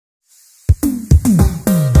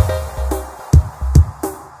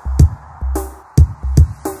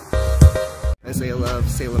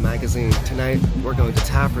Salem magazine. Tonight, we're going to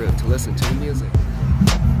Taproot to listen to the music.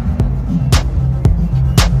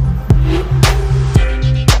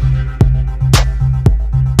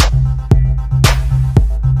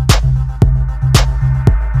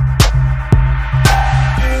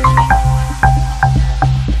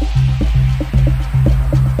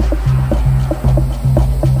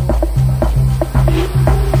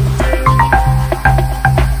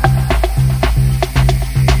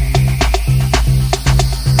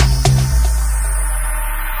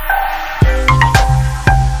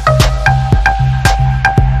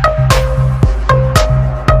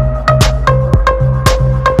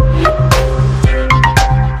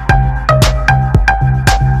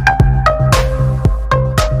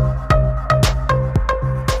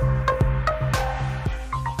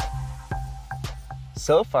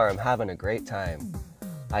 So far, I'm having a great time.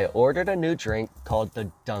 I ordered a new drink called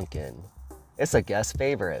the Dunkin'. It's a guest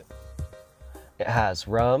favorite. It has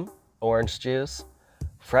rum, orange juice,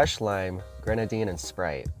 fresh lime, grenadine, and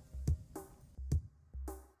Sprite.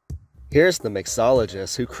 Here's the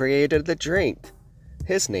mixologist who created the drink.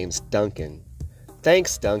 His name's Duncan.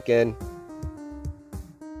 Thanks, Duncan.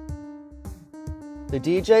 The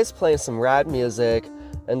DJ's playing some rad music,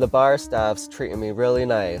 and the bar staff's treating me really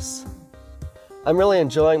nice. I'm really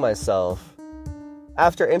enjoying myself.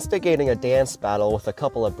 After instigating a dance battle with a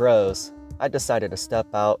couple of bros, I decided to step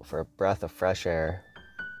out for a breath of fresh air.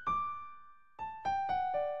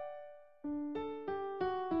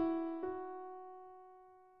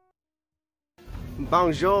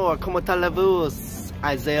 Bonjour, comment allez-vous?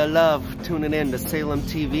 Isaiah Love tuning in to Salem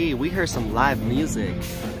TV. We heard some live music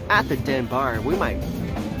at the Dehn Bar. We might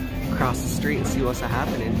cross the street and see what's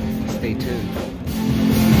happening. Stay tuned.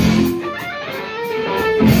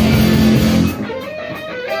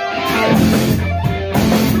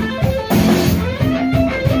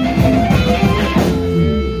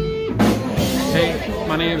 Hey,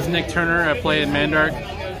 my name is Nick Turner. I play in Mandark.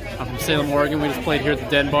 I'm from Salem, Oregon. We just played here at the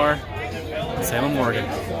Dehn Bar in Salem, Oregon.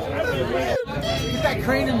 Get that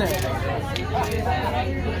crane in there.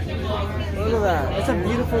 Look at that. It's a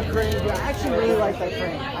beautiful crane. I actually really like that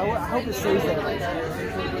crane. I hope it stays there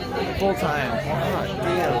full time. Oh,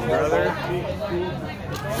 damn, brother.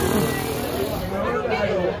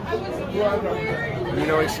 You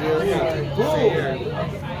know what she is?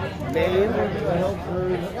 Name?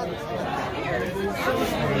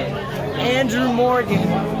 Andrew Morgan.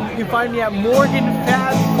 You can find me at Morgan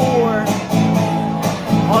Fab 4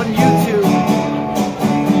 on YouTube.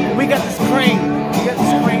 We got this crane. We got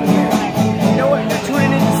this crane here. You know what? They're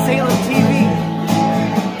tuning into Salem TV.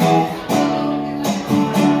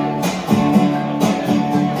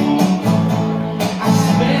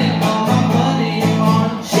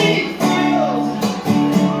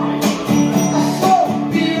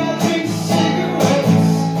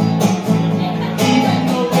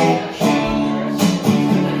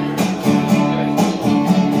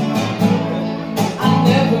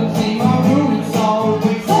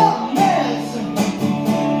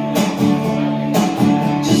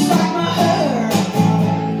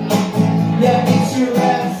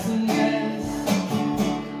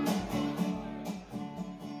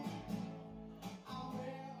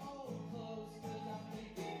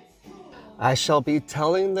 I shall be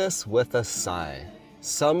telling this with a sigh.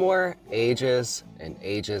 Somewhere ages and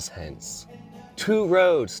ages hence, two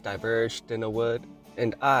roads diverged in a wood,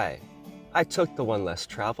 and I took the one less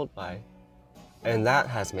traveled by, and that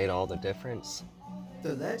has made all the difference.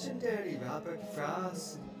 The legendary Robert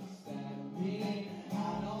Frost.